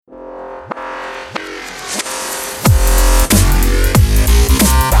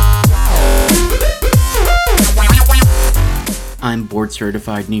I'm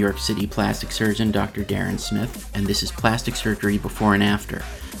board-certified New York City plastic surgeon Dr. Darren Smith, and this is Plastic Surgery Before and After,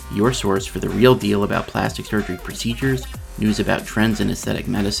 your source for the real deal about plastic surgery procedures, news about trends in aesthetic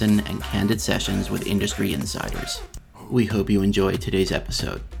medicine, and candid sessions with industry insiders. We hope you enjoy today's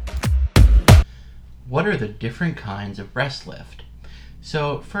episode. What are the different kinds of breast lift?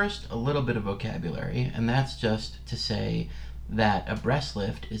 So first, a little bit of vocabulary, and that's just to say that a breast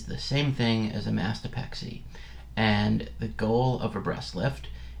lift is the same thing as a mastopexy. And the goal of a breast lift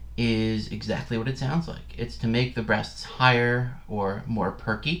is exactly what it sounds like. It's to make the breasts higher or more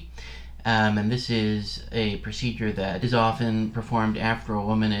perky. And this is a procedure that is often performed after a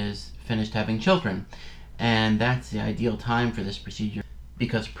woman is finished having children. And that's the ideal time for this procedure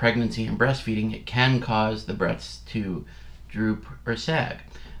because pregnancy and breastfeeding, it can cause the breasts to droop or sag.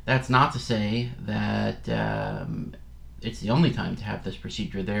 That's not to say that it's the only time to have this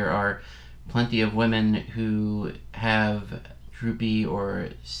procedure. There are plenty of women who have droopy or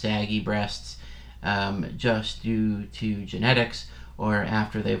saggy breasts just due to genetics or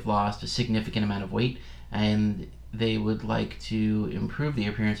after they've lost a significant amount of weight and they would like to improve the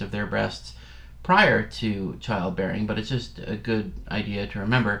appearance of their breasts prior to childbearing. But it's just a good idea to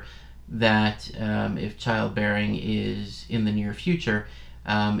remember that if childbearing is in the near future,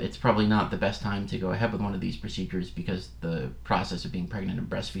 it's probably not the best time to go ahead with one of these procedures because the process of being pregnant and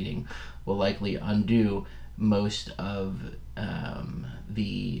breastfeeding will likely undo most of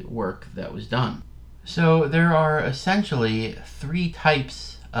the work that was done. So there are essentially three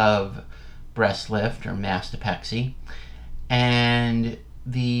types of breast lift or mastopexy, and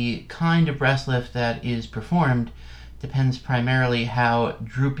the kind of breast lift that is performed depends primarily how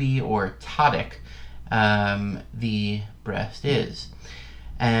droopy or ptotic the breast is.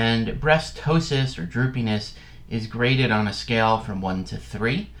 And breast ptosis or droopiness is graded on a scale from 1 to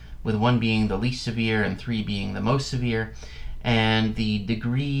 3, with 1 being the least severe and 3 being the most severe. And the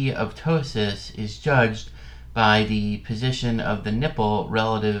degree of ptosis is judged by the position of the nipple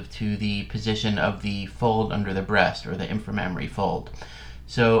relative to the position of the fold under the breast, or the inframammary fold.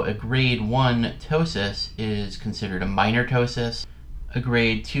 So a grade 1 ptosis is considered a minor ptosis. A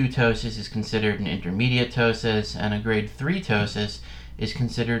grade 2 ptosis is considered an intermediate ptosis, and a grade 3 ptosis is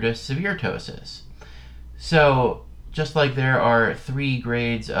considered a severe ptosis. So just like there are 3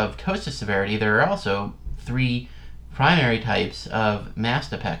 grades of ptosis severity, there are also 3 primary types of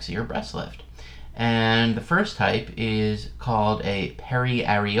mastopexy or breast lift. And the first type is called a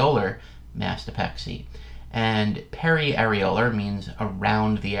periareolar mastopexy. And periareolar means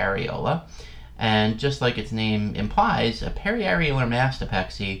around the areola. And just like its name implies, a periareolar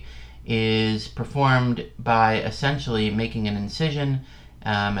mastopexy is performed by essentially making an incision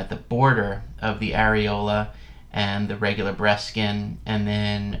at the border of the areola and the regular breast skin, and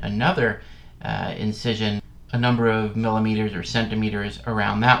then another incision a number of millimeters or centimeters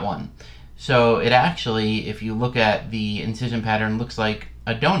around that one. So it actually, if you look at the incision pattern, looks like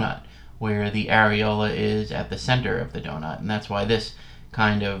a donut, where the areola is at the center of the donut, and that's why this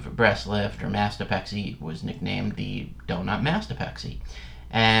kind of breast lift or mastopexy was nicknamed the donut mastopexy.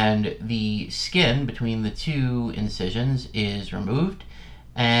 And the skin between the 2 incisions is removed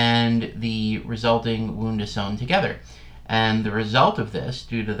and the resulting wound is sewn together. And the result of this,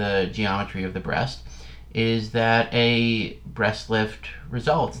 due to the geometry of the breast, is that a breast lift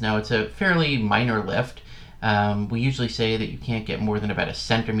results. Now it's a fairly minor lift. We usually say that you can't get more than about a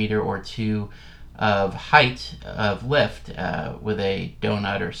centimeter or 2 of height of lift with a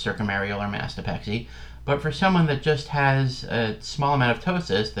donut or circumareolar mastopexy. But for someone that just has a small amount of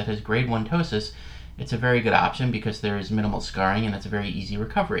ptosis, that has grade 1 ptosis, it's a very good option because there is minimal scarring and it's a very easy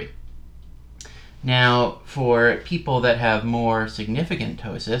recovery. Now, for people that have more significant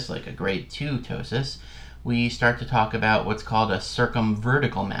ptosis, like a grade 2 ptosis, we start to talk about what's called a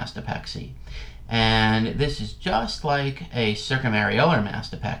circumvertical mastopexy. And this is just like a circumareolar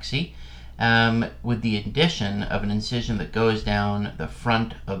mastopexy, with the addition of an incision that goes down the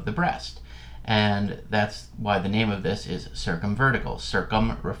front of the breast. And that's why the name of this is circumvertical.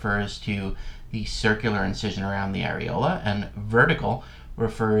 Circum refers to the circular incision around the areola, and vertical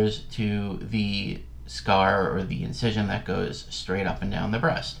refers to the scar or the incision that goes straight up and down the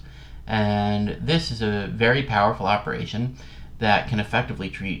breast. And this is a very powerful operation that can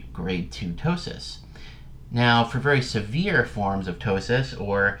effectively treat grade 2 ptosis. Now, for very severe forms of ptosis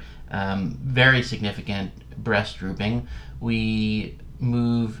or very significant breast drooping, we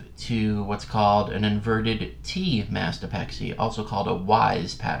move to what's called an inverted T mastopexy, also called a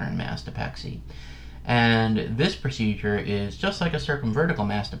Wise pattern mastopexy. And this procedure is just like a circumvertical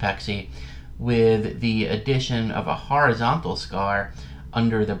mastopexy with the addition of a horizontal scar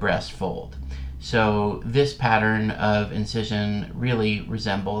under the breast fold. So this pattern of incision really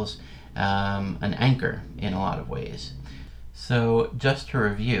resembles an anchor in a lot of ways. So just to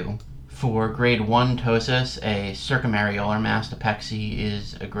review, for grade 1 ptosis, a circumareolar mastopexy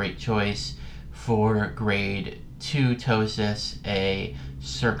is a great choice. For grade 2 ptosis, a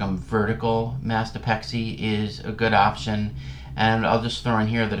circumvertical mastopexy is a good option. And I'll just throw in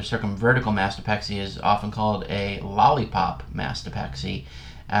here that a circumvertical mastopexy is often called a lollipop mastopexy,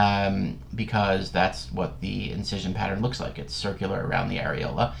 because that's what the incision pattern looks like. It's circular around the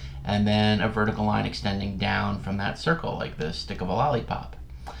areola, and then a vertical line extending down from that circle, like the stick of a lollipop.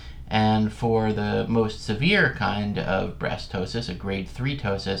 And for the most severe kind of breast ptosis, a grade 3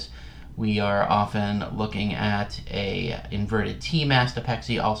 ptosis, we are often looking at a inverted T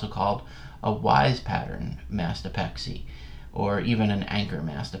mastopexy, also called a Wise pattern mastopexy, or even an anchor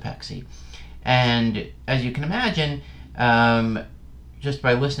mastopexy. And as you can imagine, just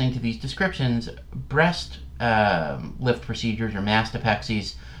by listening to these descriptions, breast lift procedures or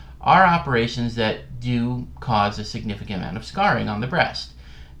mastopexies are operations that do cause a significant amount of scarring on the breast.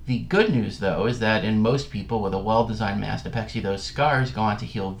 The good news, though, is that in most people with a well-designed mastopexy, those scars go on to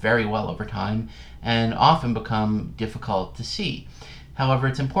heal very well over time and often become difficult to see. However,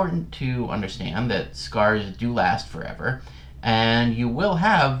 it's important to understand that scars do last forever, and you will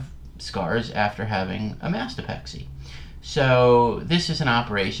have scars after having a mastopexy. So this is an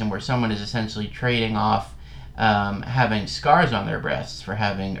operation where someone is essentially trading off having scars on their breasts for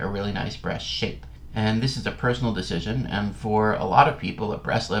having a really nice breast shape. And this is a personal decision, and for a lot of people, a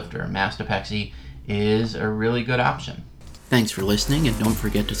breast lift or a mastopexy is a really good option. Thanks for listening, and don't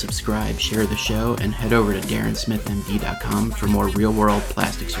forget to subscribe, share the show, and head over to DarrenSmithMD.com for more real-world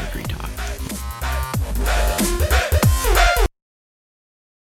plastic surgery talk.